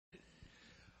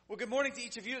Well, good morning to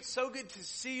each of you. It's so good to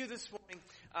see you this morning.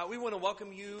 We want to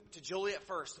welcome you to Joliet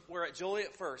First. We're at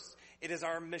Joliet First. It is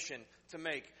our mission to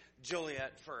make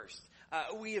Joliet First.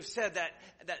 We have said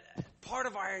that part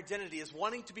of our identity is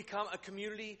wanting to become a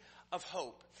community of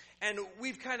hope. And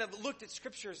we've kind of looked at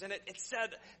scriptures, and it said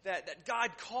that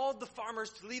God called the farmers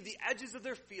to leave the edges of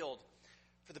their field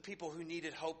for the people who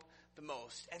needed hope the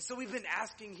most. And so we've been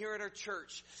asking here at our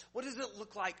church, what does it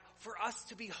look like for us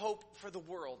to be hope for the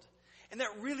world? And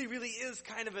that really, really is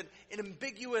kind of an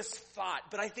ambiguous thought,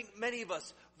 but I think many of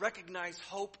us recognize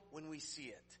hope when we see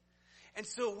it. And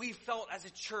so we felt as a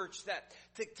church that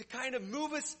to kind of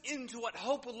move us into what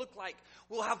hope will look like,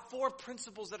 we'll have 4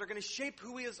 principles that are going to shape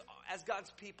who we are as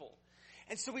God's people.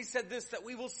 And so we said this, that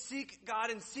we will seek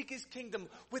God and seek His kingdom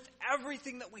with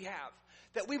everything that we have.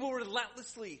 That we will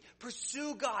relentlessly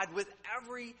pursue God with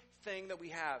everything that we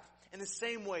have, in the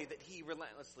same way that He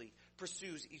relentlessly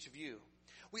pursues each of you.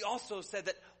 We also said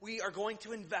that we are going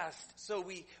to invest. So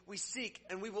we seek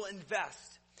and we will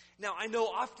invest. Now, I know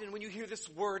often when you hear this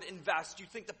word invest, you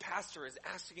think the pastor is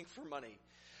asking for money.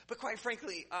 But quite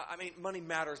frankly, money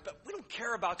matters, but we don't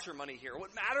care about your money here.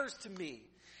 What matters to me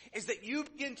is that you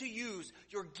begin to use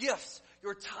your gifts,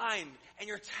 your time, and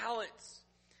your talents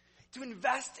to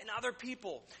invest in other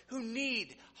people who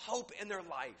need hope in their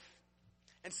life.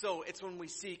 And so it's when we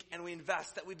seek and we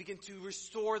invest that we begin to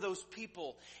restore those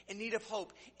people in need of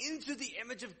hope into the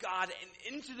image of God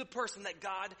and into the person that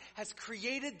God has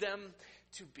created them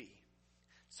to be.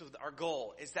 So our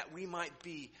goal is that we might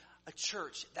be a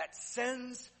church that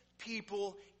sends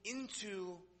people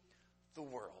into the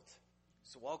world.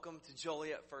 So welcome to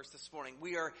Joliet First this morning.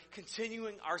 We are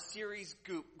continuing our series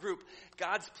group,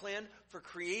 God's Plan for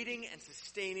Creating and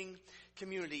Sustaining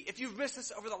Community. If you've missed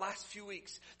us over the last few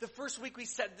weeks, the first week we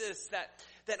said this,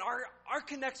 that our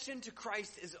connection to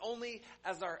Christ is only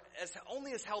as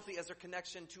healthy as our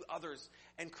connection to others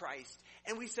and Christ.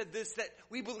 And we said this, that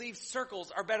we believe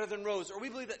circles are better than rows, or we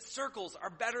believe that circles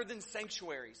are better than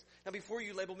sanctuaries. Now before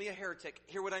you label me a heretic,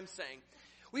 hear what I'm saying.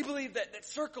 We believe that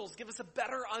circles give us a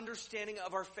better understanding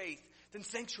of our faith than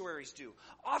sanctuaries do.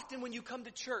 Often when you come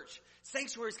to church,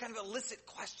 sanctuaries kind of elicit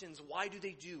questions. Why do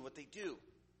they do what they do?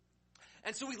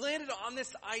 And so we landed on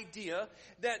this idea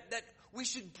that we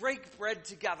should break bread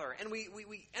together. And we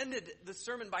ended the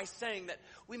sermon by saying that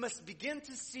we must begin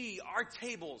to see our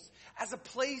tables as a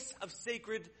place of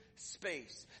sacred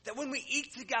space. That when we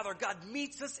eat together, God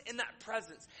meets us in that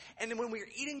presence. And then when we're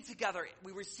eating together,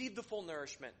 we receive the full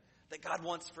nourishment that God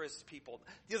wants for His people.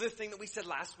 The other thing that we said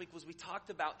last week was we talked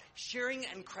about sharing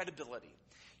and credibility.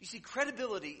 You see,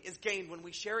 credibility is gained when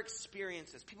we share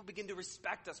experiences. People begin to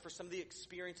respect us for some of the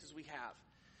experiences we have.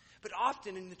 But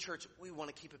often in the church, we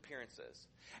want to keep appearances.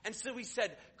 And so we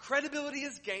said credibility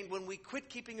is gained when we quit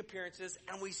keeping appearances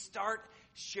and we start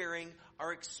sharing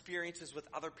our experiences with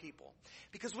other people.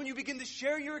 Because when you begin to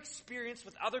share your experience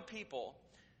with other people,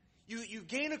 you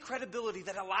gain a credibility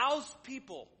that allows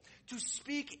people to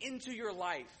speak into your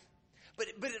life.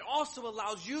 But it also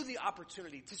allows you the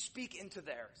opportunity to speak into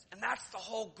theirs. And that's the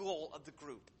whole goal of the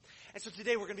group. And so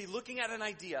today we're going to be looking at an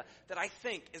idea that I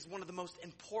think is one of the most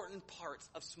important parts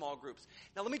of small groups.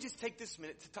 Now let me just take this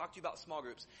minute to talk to you about small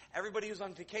groups. Everybody who's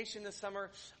on vacation this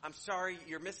summer, I'm sorry,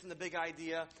 you're missing the big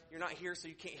idea. You're not here, so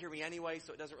you can't hear me anyway,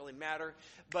 so it doesn't really matter.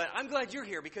 But I'm glad you're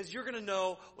here because you're going to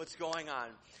know what's going on.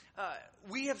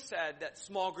 We have said that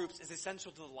small groups is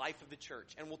essential to the life of the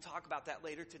church, and we'll talk about that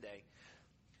later today.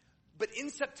 But in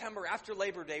September, after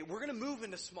Labor Day, we're going to move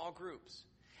into small groups.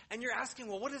 And you're asking,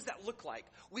 well, what does that look like?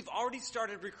 We've already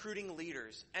started recruiting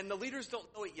leaders. And the leaders don't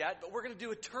know it yet, but we're going to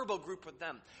do a turbo group with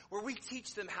them, where we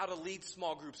teach them how to lead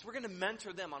small groups. We're going to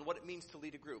mentor them on what it means to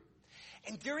lead a group.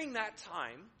 And during that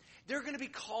time, they're going to be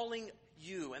calling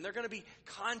you, and they're going to be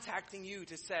contacting you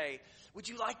to say, would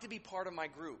you like to be part of my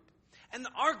group? And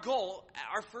our goal,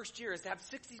 our first year, is to have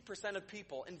 60% of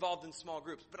people involved in small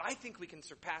groups. But I think we can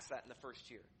surpass that in the first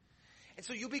year. And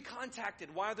so you'll be contacted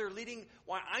while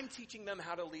I'm teaching them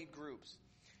how to lead groups.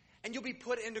 And you'll be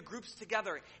put into groups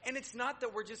together. And it's not that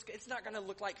it's not going to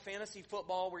look like fantasy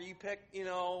football where you pick,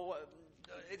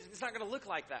 it's not going to look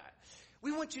like that.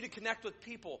 We want you to connect with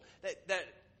people that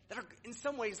are in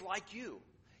some ways like you.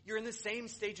 You're in the same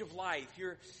stage of life.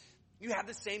 You have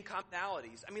the same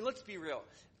commonalities. I mean, let's be real.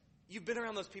 You've been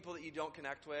around those people that you don't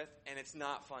connect with, and it's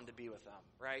not fun to be with them,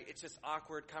 right? It's just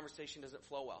awkward. Conversation doesn't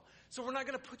flow well. So we're not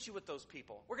going to put you with those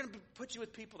people. We're going to put you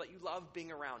with people that you love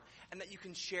being around and that you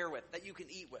can share with, that you can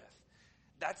eat with.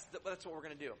 That's what we're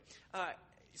going to do.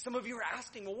 Some of you are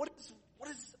asking, well, what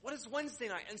does Wednesday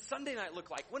night and Sunday night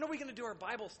look like? When are we going to do our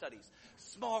Bible studies?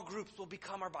 Small groups will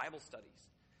become our Bible studies.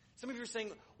 Some of you are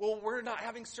saying, well, we're not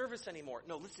having service anymore.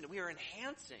 No, listen, we are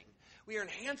enhancing. We are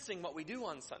enhancing what we do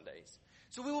on Sundays.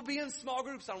 So we will be in small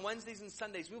groups on Wednesdays and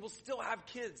Sundays. We will still have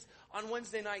kids on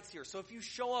Wednesday nights here. So if you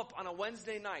show up on a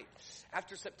Wednesday night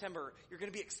after September, you're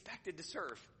going to be expected to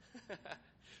serve.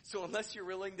 So unless you're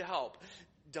willing to help,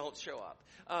 don't show up.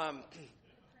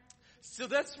 So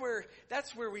that's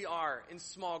where we are in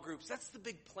small groups. That's the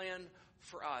big plan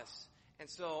for us. And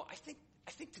so I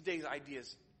think today's idea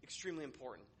is extremely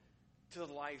important to the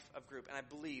life of group. And I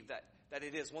believe that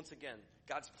it is, once again,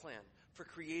 God's plan for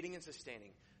creating and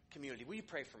sustaining community. Will you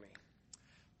pray for me?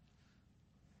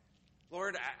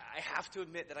 Lord, I have to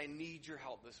admit that I need your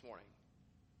help this morning.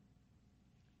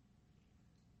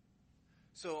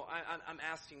 So I'm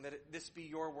asking that this be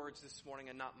your words this morning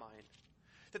and not mine.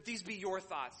 That these be your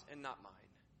thoughts and not mine.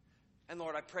 And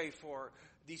Lord, I pray for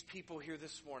these people here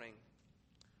this morning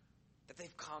that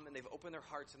they've come and they've opened their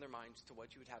hearts and their minds to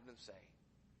what you would have them say.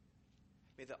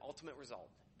 May the ultimate result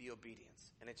be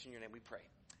obedience. And it's in your name we pray.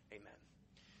 Amen.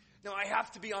 Now, I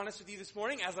have to be honest with you this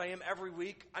morning, as I am every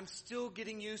week. I'm still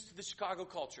getting used to the Chicago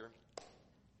culture.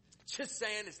 Just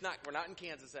saying, we're not in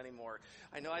Kansas anymore.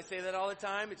 I know I say that all the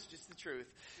time. It's just the truth.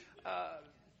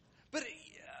 But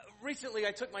recently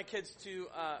I took my kids to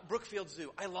Brookfield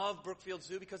Zoo. I love Brookfield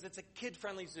Zoo because it's a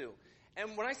kid-friendly zoo.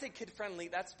 And when I say kid-friendly,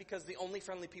 that's because the only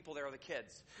friendly people there are the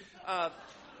kids.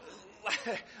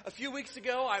 A few weeks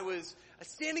ago, I was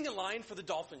standing in line for the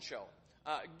dolphin show,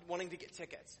 wanting to get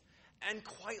tickets. And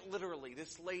quite literally,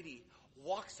 this lady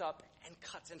walks up and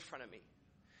cuts in front of me.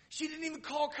 She didn't even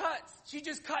call cuts. She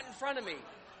just cut in front of me.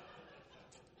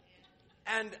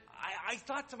 And I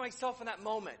thought to myself in that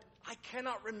moment, I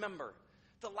cannot remember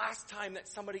the last time that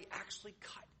somebody actually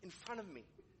cut in front of me.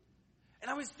 And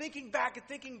I was thinking back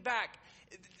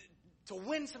to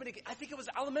when somebody, I think it was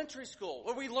elementary school,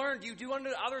 where we learned you do unto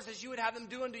others as you would have them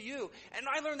do unto you. And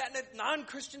I learned that in a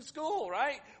non-Christian school,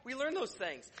 right? We learn those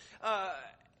things.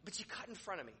 But she cut in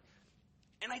front of me.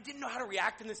 And I didn't know how to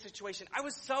react in this situation. I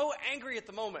was so angry at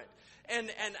the moment. And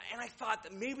I thought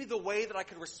that maybe the way that I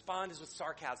could respond is with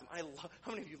sarcasm. How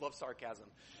many of you love sarcasm?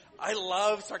 I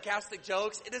love sarcastic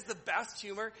jokes. It is the best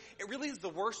humor. It really is the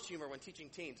worst humor when teaching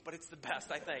teens, but it's the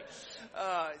best, I think.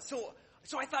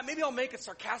 So I thought maybe I'll make a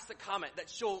sarcastic comment that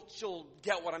she'll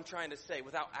get what I'm trying to say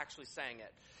without actually saying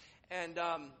it. And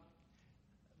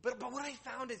but what I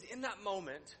found is in that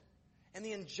moment, and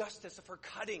the injustice of her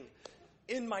cutting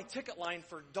in my ticket line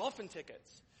for dolphin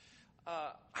tickets,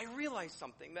 I realized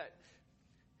something, that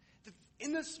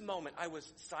in this moment I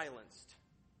was silenced.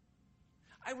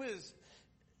 I was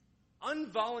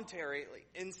involuntarily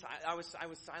I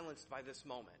was silenced by this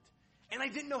moment. And I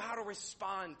didn't know how to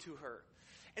respond to her.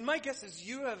 And my guess is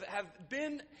you have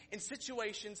been in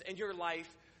situations in your life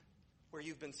where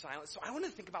you've been silenced. So I want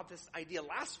to think about this idea.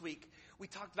 Last week, we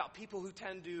talked about people who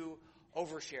tend to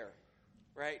overshare.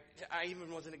 Right? I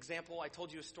even was an example. I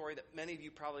told you a story that many of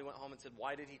you probably went home and said,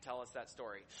 why did he tell us that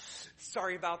story?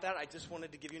 Sorry about that. I just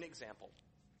wanted to give you an example.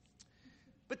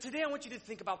 But today I want you to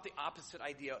think about the opposite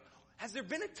idea. Has there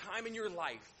been a time in your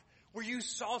life where you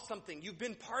saw something, you've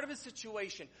been part of a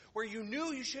situation where you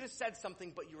knew you should have said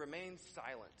something, but you remained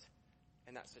silent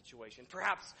in that situation?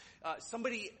 Perhaps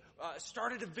somebody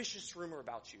started a vicious rumor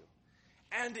about you.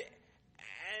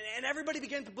 And everybody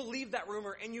began to believe that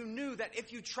rumor, and you knew that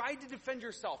if you tried to defend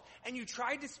yourself and you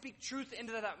tried to speak truth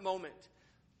into that moment,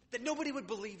 that nobody would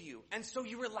believe you. And so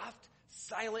you were left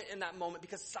silent in that moment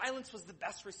because silence was the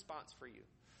best response for you.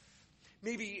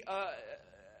 Maybe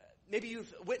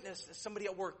you've witnessed somebody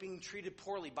at work being treated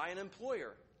poorly by an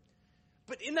employer.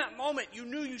 But in that moment, you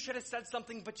knew you should have said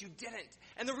something, but you didn't.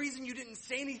 And the reason you didn't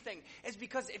say anything is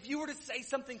because if you were to say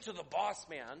something to the boss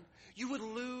man, you would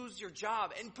lose your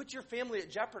job and put your family at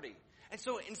jeopardy. And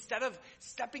so instead of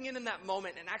stepping in that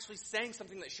moment and actually saying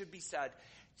something that should be said,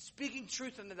 speaking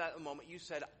truth into that moment, you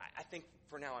said, I think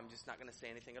for now I'm just not going to say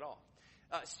anything at all.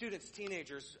 Students,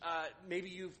 teenagers, maybe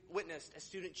you've witnessed a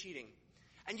student cheating.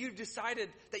 And you decided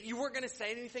that you weren't going to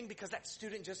say anything because that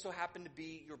student just so happened to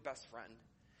be your best friend.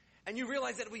 And you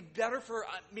realized that it would be better for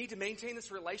me to maintain this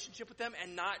relationship with them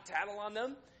and not tattle on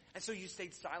them. And so you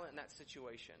stayed silent in that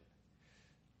situation.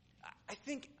 I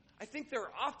think there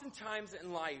are often times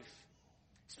in life,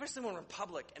 especially when we're in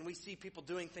public and we see people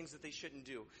doing things that they shouldn't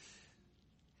do,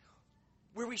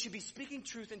 where we should be speaking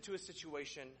truth into a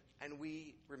situation and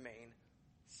we remain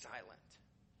silent.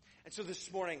 And so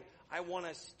this morning, I want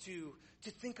us to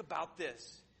think about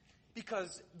this.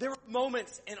 Because there are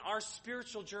moments in our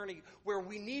spiritual journey where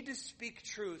we need to speak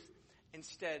truth.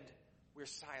 Instead, we're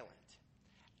silent.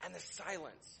 And the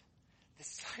silence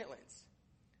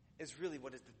is really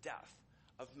what is the death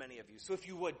of many of you. So if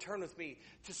you would, turn with me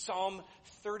to Psalm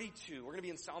 32. We're going to be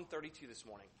in Psalm 32 this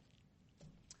morning.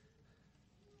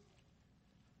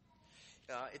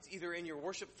 It's either in your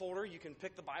worship folder. You can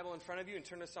pick the Bible in front of you and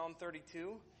turn to Psalm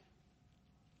 32.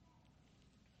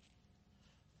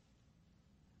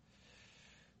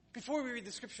 Before we read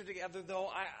the scripture together, though,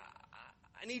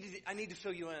 I need to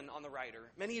fill you in on the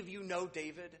writer. Many of you know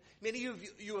David. Many of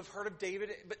you have heard of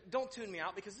David, but don't tune me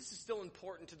out because this is still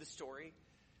important to the story.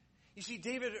 You see,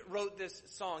 David wrote this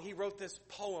song. He wrote this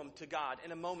poem to God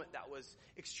in a moment that was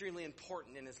extremely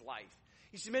important in his life.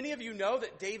 You see, many of you know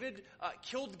that David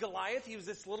killed Goliath. He was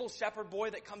this little shepherd boy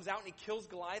that comes out and he kills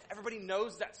Goliath. Everybody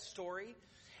knows that story.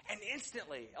 And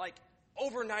instantly, like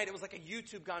overnight, it was like a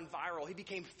YouTube gone viral. He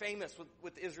became famous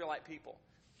with the Israelite people.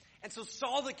 And so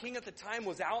Saul, the king at the time,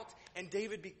 was out, and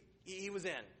David, he was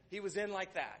in. He was in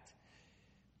like that.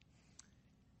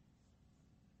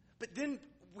 But then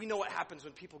we know what happens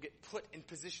when people get put in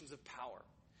positions of power.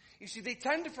 You see, they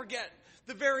tend to forget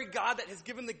the very God that has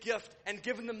given the gift and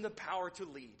given them the power to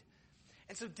lead.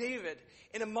 And so David,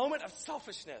 in a moment of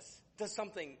selfishness, does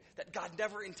something that God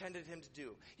never intended him to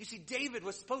do. You see, David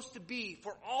was supposed to be,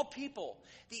 for all people,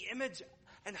 the image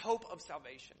and hope of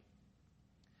salvation.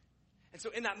 And so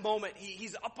in that moment,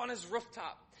 he's up on his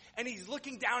rooftop, and he's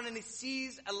looking down, and he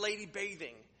sees a lady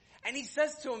bathing. And he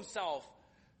says to himself,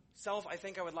 I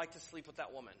think I would like to sleep with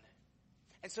that woman.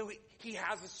 And so he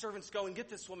has his servants go and get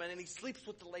this woman, and he sleeps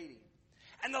with the lady.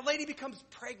 And the lady becomes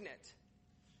pregnant.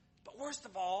 But worst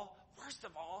of all,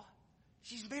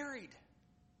 she's married.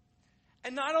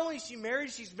 And not only is she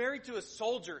married, she's married to a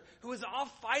soldier who is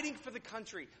off fighting for the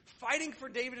country, fighting for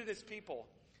David and his people.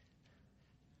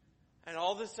 And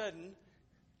all of a sudden,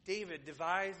 David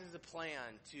devises a plan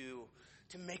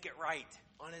to make it right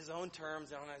on his own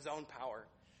terms and on his own power.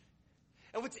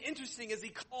 And what's interesting is he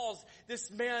calls this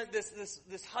man,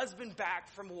 this husband back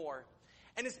from war.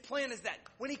 And his plan is that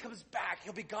when he comes back,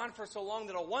 he'll be gone for so long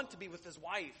that he'll want to be with his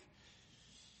wife.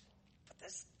 But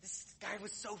this guy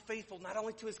was so faithful, not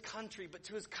only to his country, but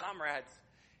to his comrades.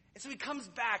 And so he comes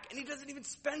back, and he doesn't even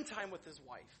spend time with his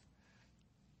wife.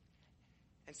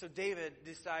 And so David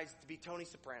decides to be Tony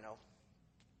Soprano.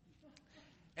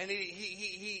 And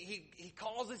he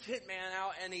calls his hitman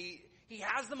out, and he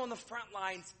has them on the front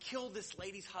lines kill this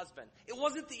lady's husband. It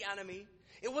wasn't the enemy.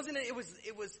 It was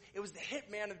the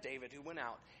hitman of David who went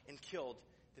out and killed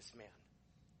this man.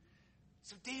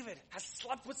 So David has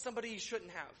slept with somebody he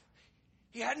shouldn't have.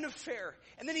 He had an affair,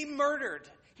 and then he murdered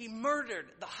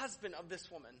the husband of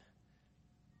this woman.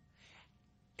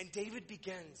 And David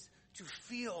begins to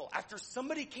feel, after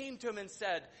somebody came to him and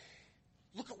said,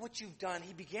 look at what you've done,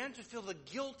 he began to feel the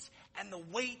guilt and the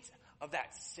weight of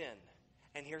that sin.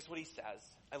 And here's what he says.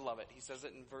 I love it. He says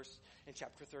it in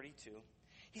chapter 32.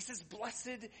 He says,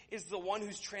 blessed is the one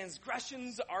whose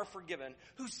transgressions are forgiven,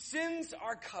 whose sins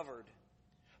are covered.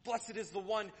 Blessed is the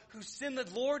one whose sin the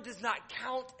Lord does not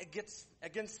count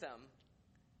against them.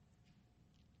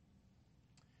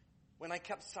 When I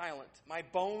kept silent, my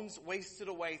bones wasted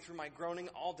away through my groaning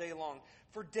all day long.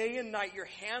 For day and night your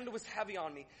hand was heavy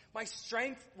on me. My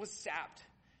strength was sapped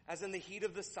as in the heat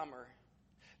of the summer.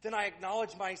 Then I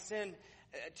acknowledged my sin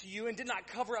to you and did not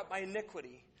cover up my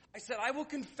iniquity. I said, I will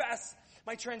confess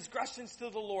my transgressions to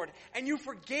the Lord, and you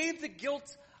forgave the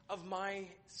guilt of my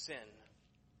sin.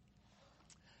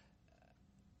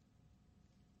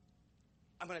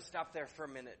 I'm going to stop there for a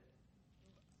minute.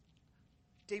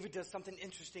 David does something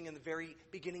interesting in the very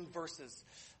beginning verses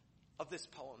of this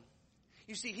poem.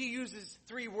 You see, he uses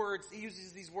three words. He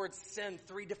uses these words sin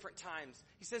 3 different times.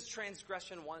 He says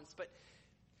transgression once, but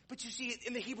you see,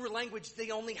 in the Hebrew language,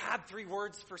 they only had 3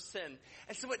 words for sin.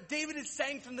 And so what David is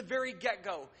saying from the very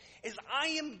get-go is, I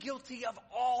am guilty of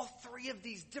all 3 of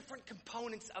these different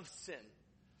components of sin.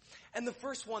 And the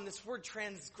first one, this word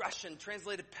transgression,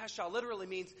 translated pesha, literally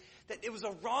means that it was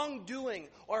a wrongdoing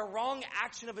or a wrong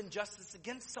action of injustice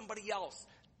against somebody else.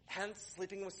 Hence,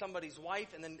 sleeping with somebody's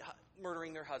wife and then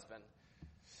murdering their husband.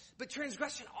 But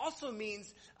transgression also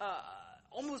means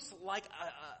almost like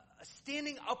a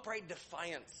standing upright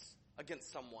defiance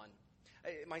against someone.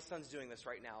 My son's doing this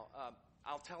right now.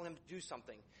 I'll tell him to do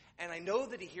something. And I know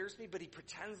that he hears me, but he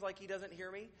pretends like he doesn't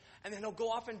hear me. And then he'll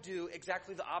go off and do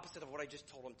exactly the opposite of what I just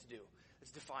told him to do.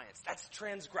 It's defiance. That's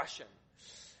transgression.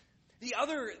 The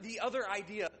other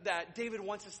idea that David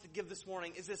wants us to give this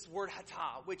morning is this word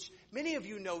hata, which many of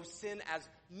you know sin as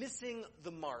missing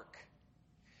the mark.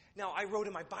 Now, I wrote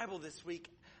in my Bible this week,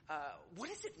 what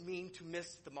does it mean to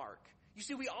miss the mark? You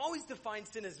see, we always define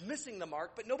sin as missing the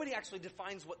mark, but nobody actually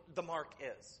defines what the mark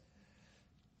is.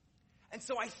 And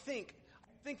so I think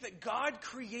that God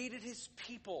created his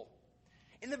people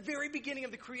In the very beginning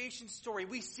of the creation story,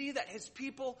 we see that his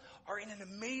people are in an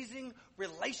amazing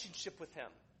relationship with him.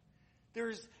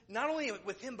 There's not only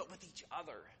with him, but with each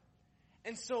other.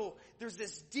 And so there's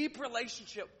this deep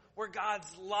relationship where God's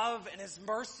love and his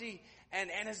mercy and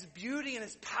his beauty and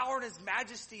his power and his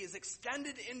majesty is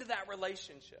extended into that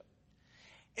relationship.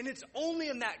 And it's only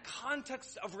in that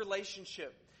context of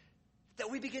relationship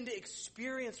that we begin to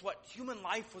experience what human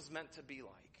life was meant to be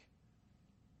like.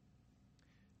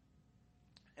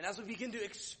 And as we begin to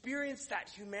experience that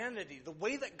humanity, the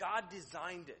way that God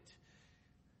designed it,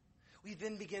 we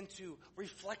then begin to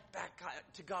reflect back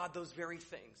to God those very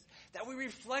things. That we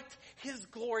reflect his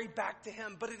glory back to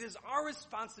him. But it is our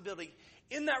responsibility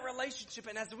in that relationship,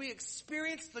 and as we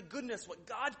experience the goodness, what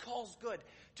God calls good,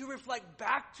 to reflect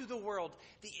back to the world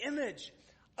the image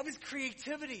of his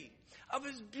creativity, of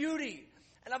his beauty,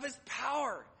 and of his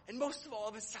power, and most of all,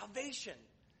 of his salvation.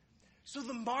 So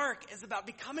the mark is about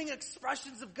becoming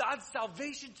expressions of God's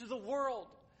salvation to the world.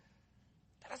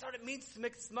 That's what it means to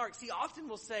make the mark. See, often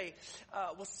we'll say,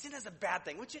 well, sin is a bad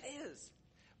thing, which it is.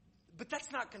 But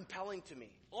that's not compelling to me.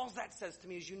 All that says to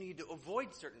me is you need to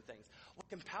avoid certain things. What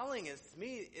compelling is to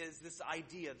me is this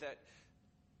idea that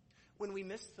when we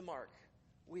miss the mark,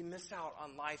 we miss out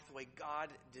on life the way God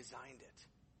designed it.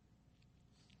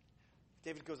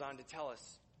 David goes on to tell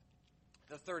us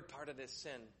the third part of this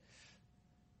sin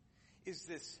is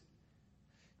this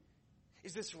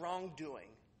wrongdoing.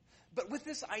 But with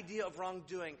this idea of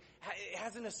wrongdoing, it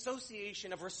has an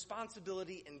association of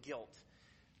responsibility and guilt.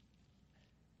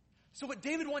 So what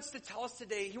David wants to tell us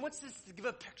today, he wants us to give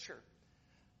a picture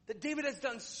that David has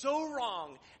done so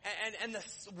wrong, and the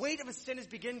weight of his sin is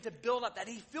beginning to build up, that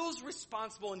he feels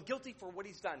responsible and guilty for what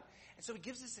he's done. And so he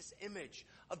gives us this image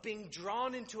of being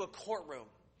drawn into a courtroom,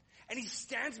 and he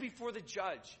stands before the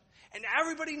judge, and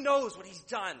everybody knows what he's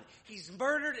done. He's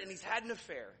murdered and he's had an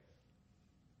affair.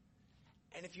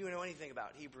 And if you know anything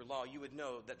about Hebrew law, you would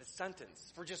know that the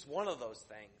sentence for just one of those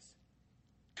things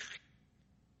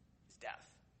is death.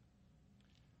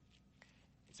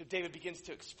 And so David begins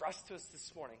to express to us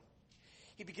this morning.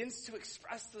 He begins to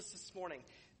express to us this morning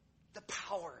the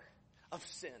power of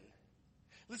sin.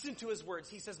 Listen to his words.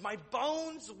 He says, "My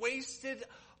bones wasted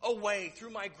away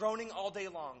through my groaning all day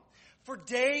long. For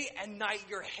day and night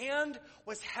your hand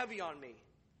was heavy on me.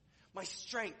 My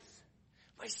strength,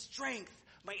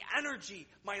 my energy,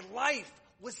 my life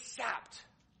was sapped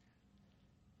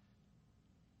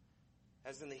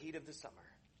as in the heat of the summer."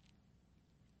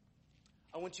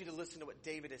 I want you to listen to what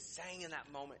David is saying in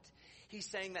that moment. He's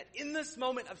saying that in this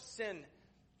moment of sin,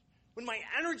 when my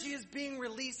energy is being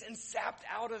released and sapped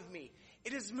out of me,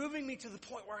 it is moving me to the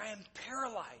point where I am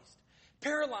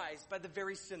paralyzed by the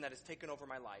very sin that has taken over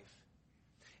my life.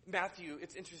 Matthew,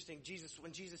 it's interesting,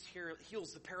 when Jesus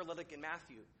heals the paralytic in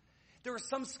Matthew, there are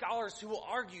some scholars who will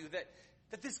argue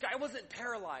that this guy wasn't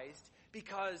paralyzed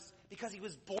because he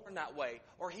was born that way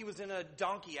or he was in a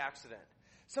donkey accident.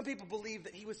 Some people believe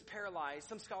that he was paralyzed.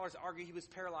 Some scholars argue he was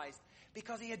paralyzed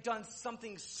because he had done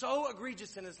something so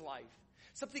egregious in his life,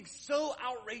 something so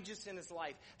outrageous in his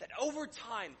life, that over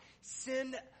time,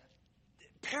 sin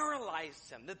paralyzed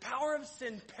him. The power of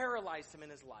sin paralyzed him in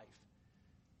his life.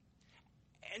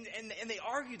 And they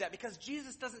argue that because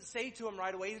Jesus doesn't say to him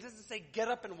right away, he doesn't say, "Get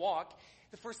up and walk."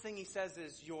 The first thing he says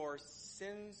is, "Your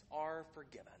sins are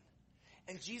forgiven."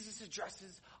 And Jesus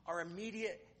addresses our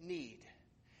immediate need.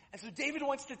 And so David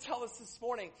wants to tell us this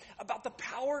morning about the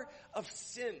power of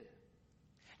sin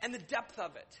and the depth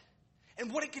of it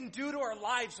and what it can do to our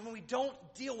lives when we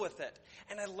don't deal with it.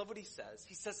 And I love what he says.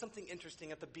 He says something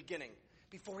interesting at the beginning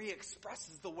before he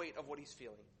expresses the weight of what he's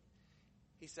feeling.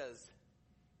 He says,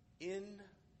 "In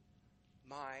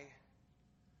my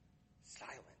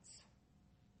silence."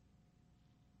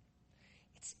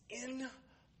 It's in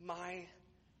my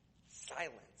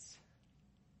silence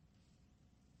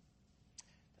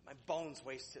that my bones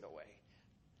wasted away.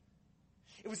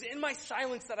 It was in my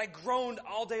silence that I groaned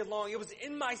all day long. It was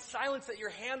in my silence that your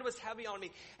hand was heavy on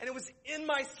me. And it was in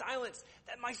my silence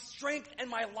that my strength and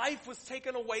my life was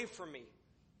taken away from me.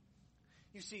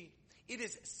 You see, it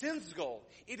is sin's goal.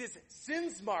 It is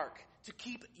sin's mark to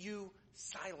keep you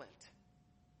silent.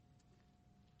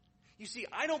 You see,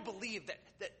 I don't believe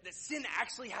that sin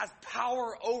actually has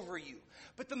power over you.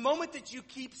 But the moment that you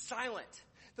keep silent,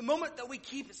 the moment that we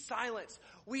keep silence,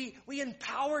 we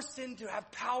empower sin to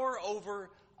have power over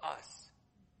us.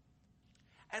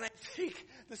 And I think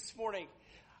this morning,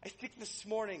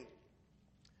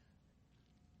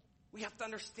 we have to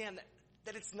understand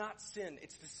that it's not sin,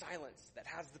 it's the silence that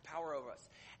has the power over us.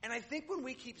 And I think when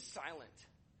we keep silent,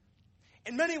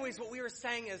 in many ways what we are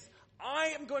saying is, I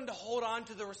am going to hold on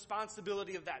to the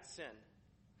responsibility of that sin.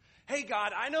 hey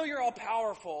God, I know you're all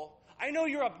powerful. I know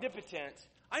you're omnipotent.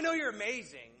 I know you're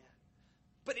amazing.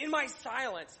 But in my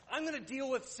silence, I'm going to deal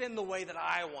with sin the way that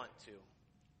I want to.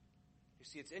 You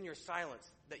see, it's in your silence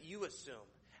that you assume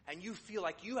and you feel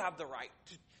like you have the right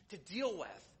to deal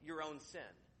with your own sin.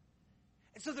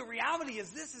 And so the reality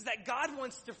is this, is that God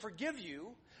wants to forgive you.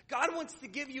 God wants to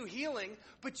give you healing,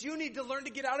 but you need to learn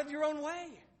to get out of your own way.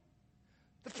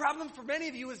 The problem for many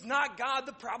of you is not God.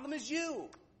 The problem is you.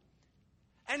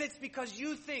 And it's because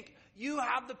you think you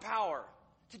have the power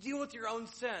to deal with your own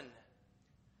sin.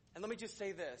 And let me just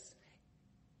say this.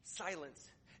 Silence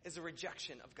is a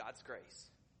rejection of God's grace.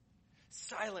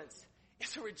 Silence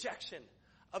is a rejection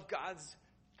of God's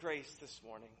grace this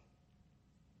morning.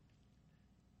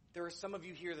 There are some of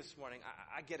you here this morning.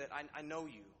 I get it. I know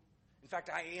you. In fact,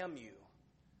 I am you.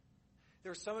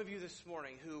 There are some of you this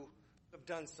morning who have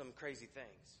done some crazy things.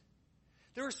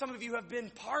 There are some of you who have been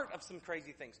part of some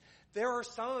crazy things. There are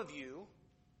some of you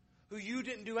who you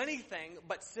didn't do anything,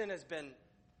 but sin has been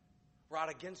wrought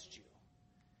against you.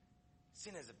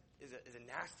 Sin is a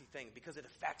nasty thing because it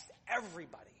affects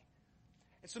everybody.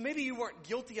 And so maybe you weren't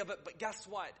guilty of it, but guess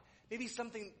what? Maybe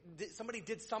somebody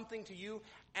did something to you,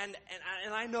 and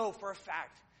I know for a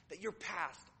fact that your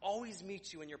past always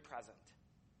meets you in your present.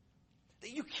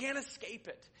 That you can't escape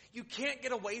it. You can't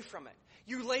get away from it.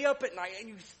 You lay up at night and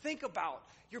you think about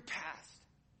your past.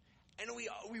 And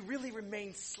we really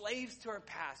remain slaves to our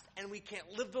past, and we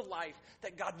can't live the life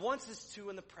that God wants us to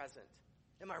in the present.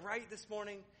 Am I right this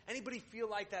morning? Anybody feel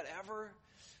like that ever?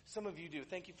 Some of you do.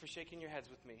 Thank you for shaking your heads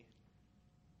with me.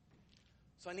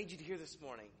 So I need you to hear this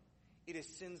morning. It is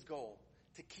sin's goal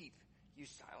to keep you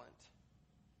silent.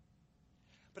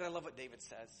 But I love what David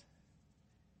says.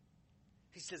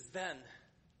 He says, Then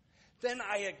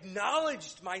I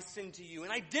acknowledged my sin to you,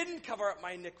 and I didn't cover up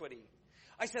my iniquity.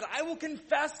 I said, I will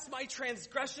confess my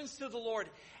transgressions to the Lord,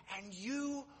 and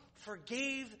you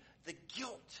forgave the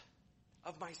guilt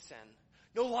of my sin.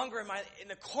 No longer am I in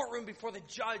a courtroom before the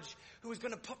judge who is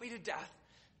going to put me to death,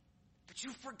 but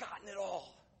you've forgotten it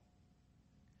all.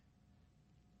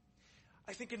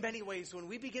 I think in many ways, when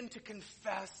we begin to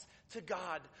confess to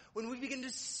God, when we begin to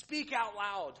speak out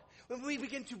loud, when we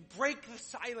begin to break the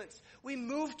silence, we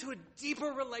move to a deeper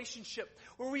relationship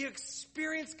where we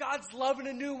experience God's love in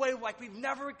a new way like we've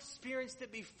never experienced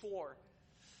it before.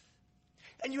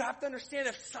 And you have to understand,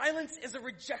 if silence is a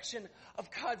rejection of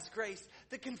God's grace,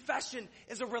 the confession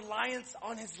is a reliance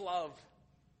on His love.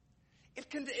 If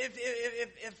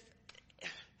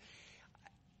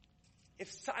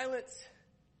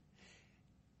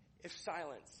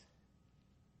silence,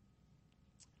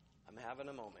 I'm having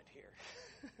a moment here.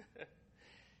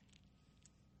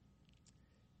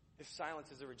 If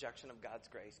silence is a rejection of God's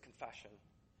grace, confession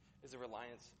is a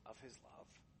reliance of His love.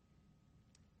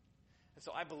 And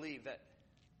so I believe that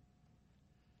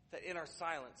in our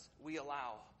silence, we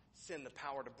allow sin the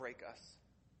power to break us.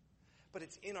 But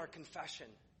it's in our confession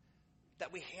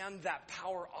that we hand that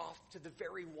power off to the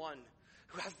very one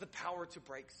who has the power to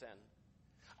break sin.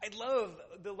 I love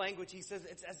the language. He says,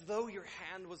 it's as though your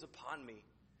hand was upon me.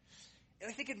 And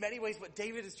I think in many ways what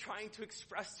David is trying to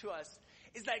express to us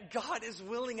is that God is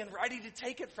willing and ready to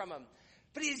take it from him.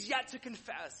 But he is yet to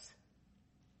confess.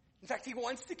 In fact, he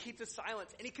wants to keep the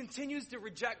silence, and he continues to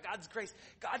reject God's grace.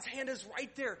 God's hand is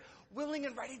right there, willing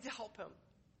and ready to help him.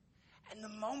 And the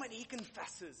moment he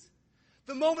confesses,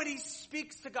 the moment he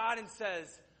speaks to God and says,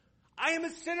 I am a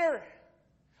sinner.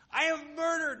 I have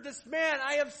murdered this man.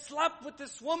 I have slept with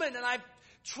this woman, and I've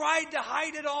tried to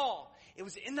hide it all. It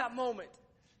was in that moment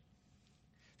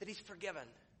that he's forgiven.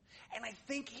 And I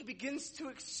think he begins to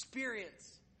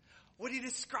experience what he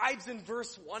describes in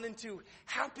verse 1 and 2.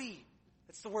 Happy.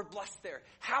 That's the word blessed there.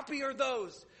 Happy are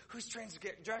those whose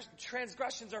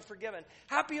transgressions are forgiven.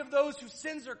 Happy are those whose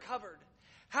sins are covered.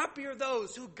 Happy are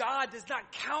those who God does not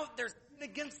count their sin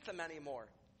against them anymore.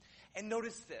 And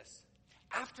notice this.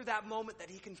 After that moment that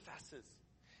he confesses,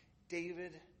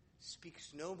 David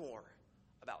speaks no more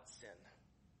about sin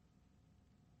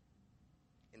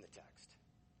in the text.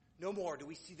 No more do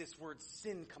we see this word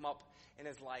sin come up in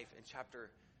his life in chapter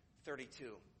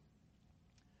 32.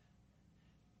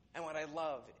 And what I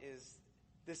love is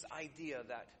this idea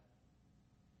that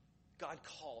God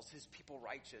calls his people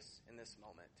righteous in this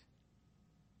moment.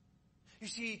 You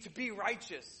see, to be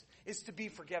righteous is to be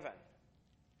forgiven.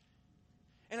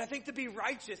 And I think to be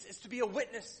righteous is to be a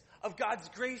witness of God's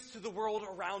grace to the world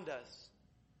around us.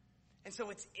 And so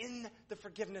it's in the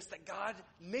forgiveness that God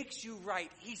makes you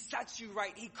right. He sets you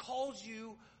right. He calls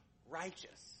you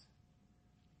righteous.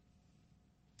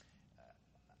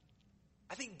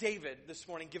 I think David this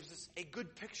morning gives us a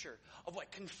good picture of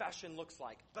what confession looks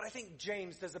like. But I think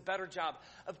James does a better job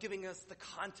of giving us the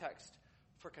context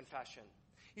for confession.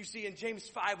 You see, in James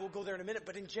 5, we'll go there in a minute,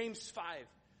 but in James 5,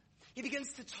 he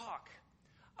begins to talk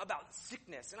about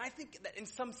sickness. And I think that in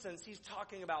some sense, he's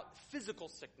talking about physical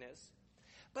sickness.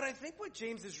 But I think what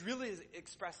James is really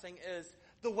expressing is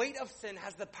the weight of sin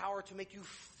has the power to make you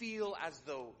feel as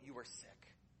though you were sick.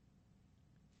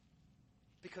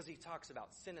 Because he talks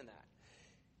about sin in that.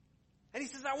 And he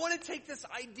says, I want to take this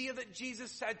idea that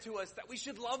Jesus said to us, that we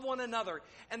should love one another,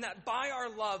 and that by our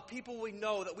love, people will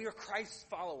know that we are Christ's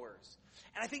followers.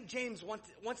 And I think James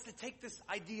wants to take this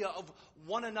idea of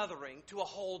one anothering to a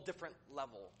whole different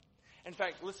level. In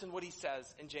fact, listen what he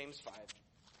says in James 5.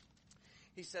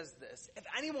 He says this, if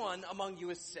anyone among you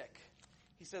is sick,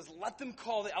 he says, let them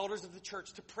call the elders of the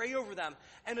church to pray over them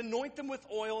and anoint them with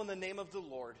oil in the name of the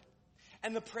Lord.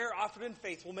 And the prayer offered in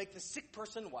faith will make the sick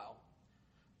person well.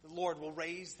 The Lord will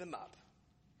raise them up.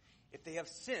 If they have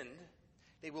sinned,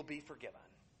 they will be forgiven.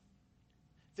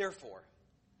 Therefore,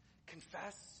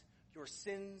 confess your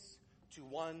sins to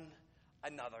one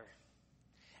another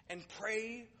and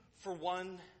pray for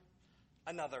one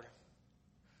another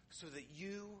so that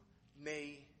you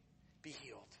may be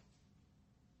healed.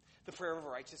 The prayer of a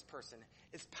righteous person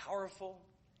is powerful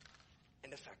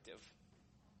and effective.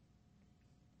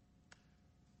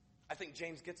 I think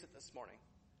James gets it this morning.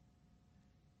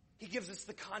 He gives us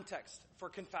the context for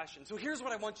confession. So here's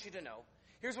what I want you to know.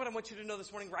 Here's what I want you to know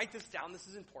this morning. Write this down. This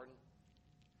is important.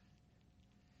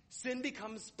 Sin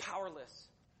becomes powerless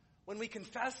when we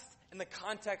confess in the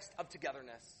context of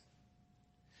togetherness.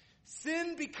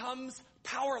 Sin becomes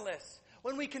powerless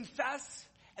when we confess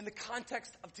in the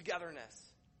context of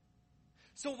togetherness.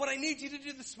 So what I need you to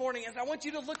do this morning is I want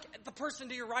you to look at the person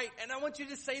to your right, and I want you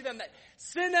to say to them that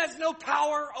sin has no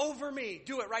power over me.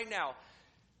 Do it right now.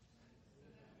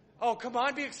 Oh, come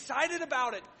on, be excited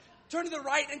about it. Turn to the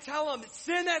right and tell them,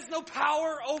 sin has no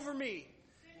power over me.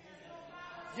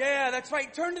 Yeah, that's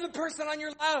right. Turn to the person on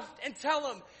your left and tell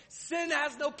them, sin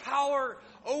has no power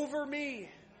over me.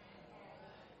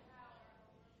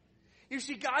 You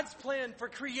see, God's plan for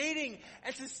creating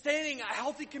and sustaining a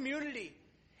healthy community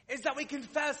is that we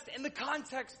confess in the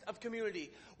context of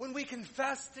community. When we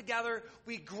confess together,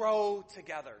 we grow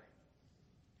together.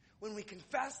 When we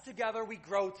confess together, we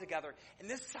grow together. And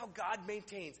this is how God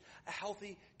maintains a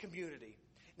healthy community.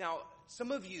 Now,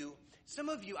 some of you,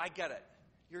 I get it.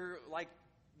 You're like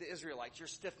the Israelites. You're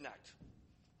stiff-necked.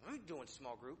 I ain't doing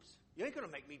small groups. You ain't going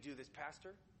to make me do this,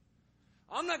 Pastor.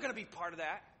 I'm not going to be part of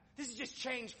that. This is just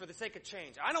change for the sake of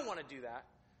change. I don't want to do that.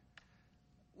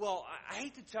 Well, I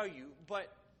hate to tell you,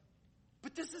 but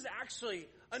this is actually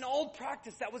an old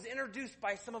practice that was introduced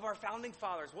by some of our founding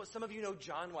fathers. What some of you know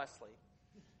John Wesley.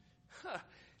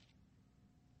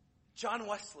 John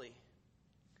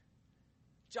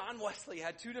Wesley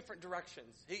had two different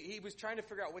directions. He was trying to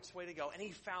figure out which way to go, and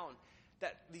he found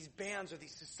that these bands or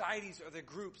these societies or the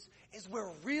groups is where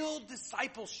real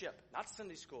discipleship, not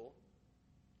Sunday school,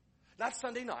 not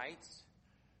Sunday nights,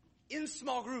 in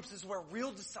small groups is where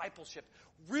real discipleship,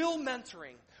 real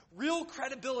mentoring, real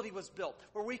credibility was built,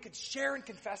 where we could share and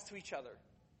confess to each other.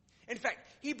 In fact,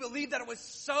 he believed that it was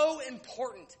so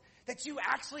important that you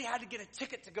actually had to get a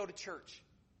ticket to go to church.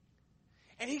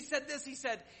 And he said this, he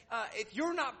said, if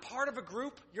you're not part of a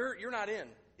group, you're not in.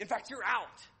 In fact, you're out.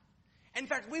 In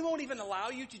fact, we won't even allow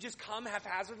you to just come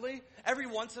haphazardly. Every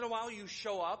once in a while you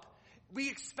show up. We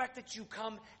expect that you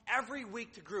come every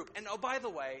week to group. And oh, by the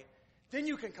way, then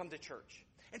you can come to church.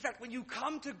 In fact, when you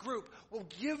come to group, we'll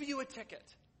give you a ticket.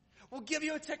 We'll give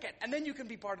you a ticket, and then you can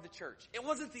be part of the church. It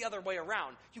wasn't the other way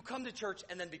around. You come to church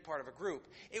and then be part of a group.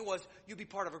 It was you be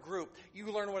part of a group. You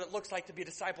learn what it looks like to be a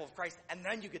disciple of Christ, and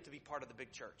then you get to be part of the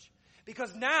big church.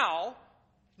 Because now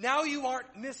you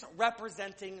aren't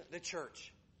misrepresenting the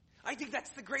church. I think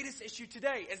that's the greatest issue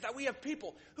today, is that we have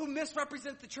people who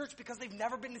misrepresent the church because they've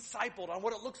never been discipled on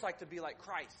what it looks like to be like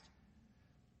Christ.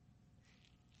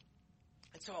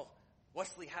 And so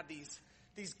Wesley had these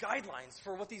guidelines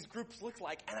for what these groups look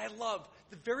like. And I love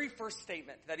the very first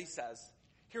statement that he says.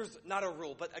 Here's not a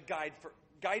rule, but a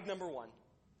guide number 1.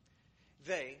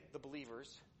 They, the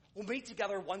believers, will meet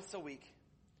together once a week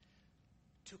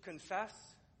to confess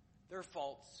their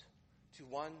faults to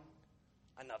one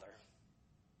another.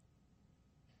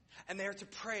 And they are to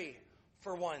pray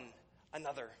for one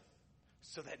another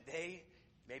so that they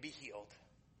may be healed.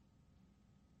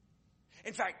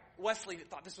 In fact, Wesley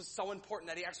thought this was so important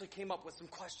that he actually came up with some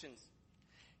questions.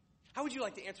 How would you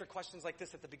like to answer questions like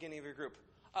this at the beginning of your group?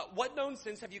 What known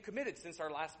sins have you committed since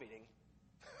our last meeting?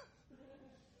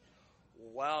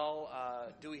 Well,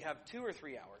 do we have 2 or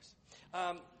 3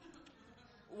 hours?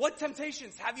 What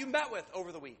temptations have you met with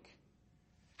over the week?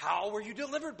 How were you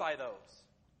delivered by those?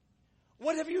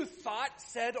 What have you thought,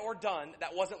 said, or done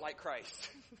that wasn't like Christ?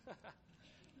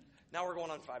 Now we're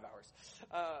going on 5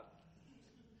 hours.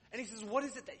 And he says, what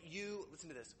is it that you, listen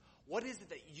to this, what is it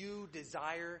that you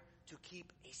desire to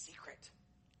keep a secret?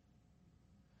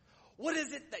 What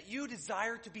is it that you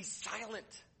desire to be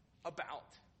silent about?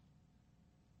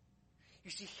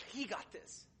 You see, he got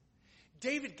this.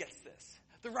 David gets this.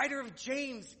 The writer of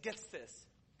James gets this.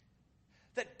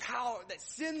 That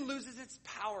sin loses its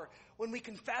power when we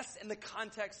confess in the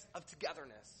context of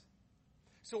togetherness.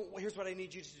 So here's what I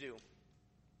need you to do.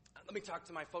 Let me talk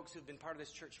to my folks who've been part of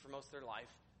this church for most of their life.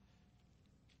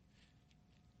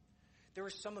 There are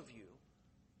some of you,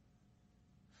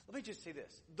 let me just say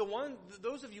this.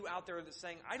 Those of you out there that's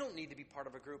saying, I don't need to be part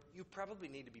of a group, you probably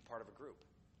need to be part of a group.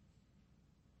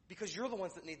 Because you're the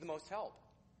ones that need the most help.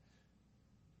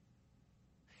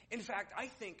 In fact, I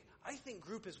think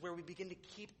group is where we begin to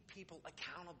keep people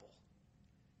accountable.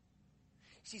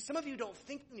 See, some of you don't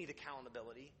think you need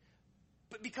accountability,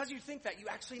 but because you think that, you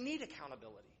actually need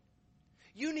accountability.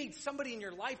 You need somebody in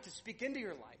your life to speak into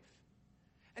your life.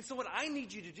 And so what I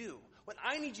need you to do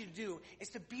is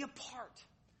to be a part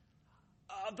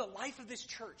of the life of this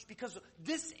church, because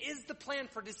this is the plan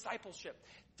for discipleship.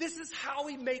 This is how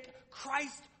we make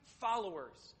Christ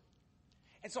followers.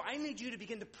 And so I need you to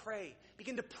begin to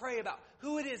pray about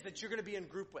who it is that you're going to be in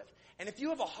group with. And if you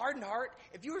have a hardened heart,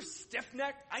 if you are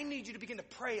stiff-necked, I need you to begin to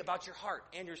pray about your heart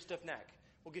and your stiff neck.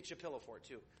 We'll get you a pillow for it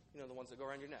too. You know, the ones that go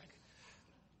around your neck.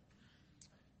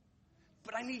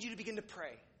 But I need you to begin to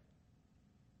pray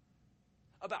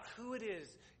about who it is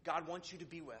God wants you to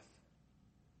be with.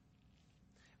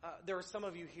 There are some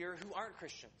of you here who aren't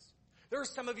Christians. There are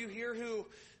some of you here who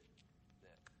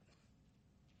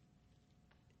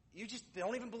you just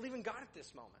don't even believe in God at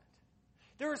this moment.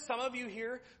 There are some of you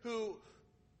here who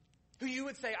you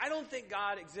would say, I don't think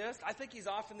God exists. I think he's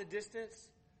off in the distance.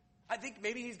 I think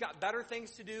maybe he's got better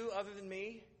things to do other than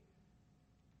me.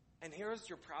 And here's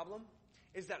your problem,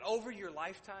 is that over your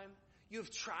lifetime,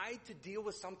 you've tried to deal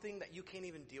with something that you can't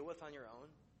even deal with on your own.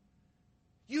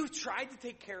 You've tried to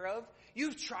take care of.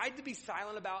 You've tried to be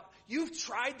silent about. You've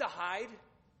tried to hide.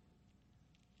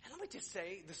 And let me just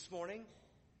say this morning,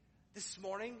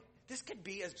 this could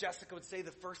be, as Jessica would say,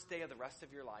 the first day of the rest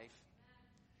of your life.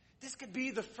 This could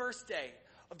be the first day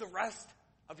of the rest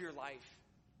of your life.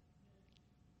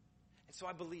 And so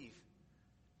I believe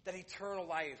that eternal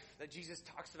life that Jesus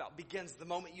talks about begins the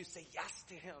moment you say yes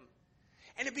to him.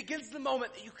 And it begins the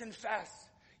moment that you confess.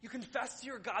 You confess to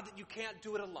your God that you can't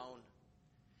do it alone.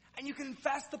 And you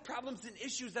confess the problems and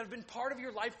issues that have been part of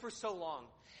your life for so long.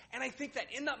 And I think that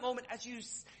in that moment, as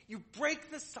you break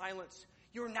the silence,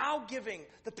 you're now giving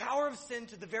the power of sin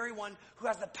to the very one who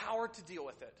has the power to deal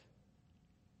with it.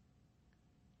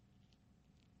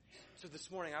 So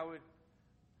this morning,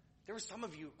 there are some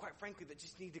of you, quite frankly, that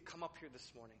just need to come up here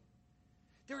this morning.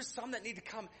 There are some that need to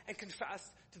come and confess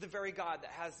to the very God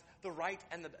that has the right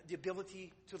and the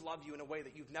ability to love you in a way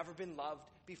that you've never been loved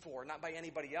before. Not by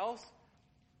anybody else,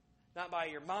 not by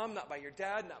your mom, not by your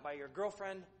dad, not by your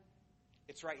girlfriend.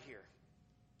 It's right here.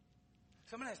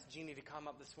 So I'm going to ask Jeannie to come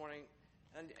up this morning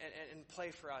and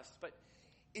play for us. But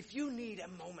if you need a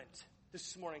moment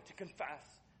this morning to confess,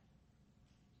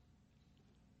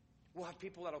 we'll have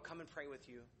people that will come and pray with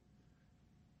you.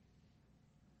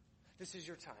 This is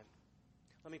your time.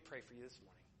 Let me pray for you this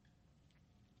morning.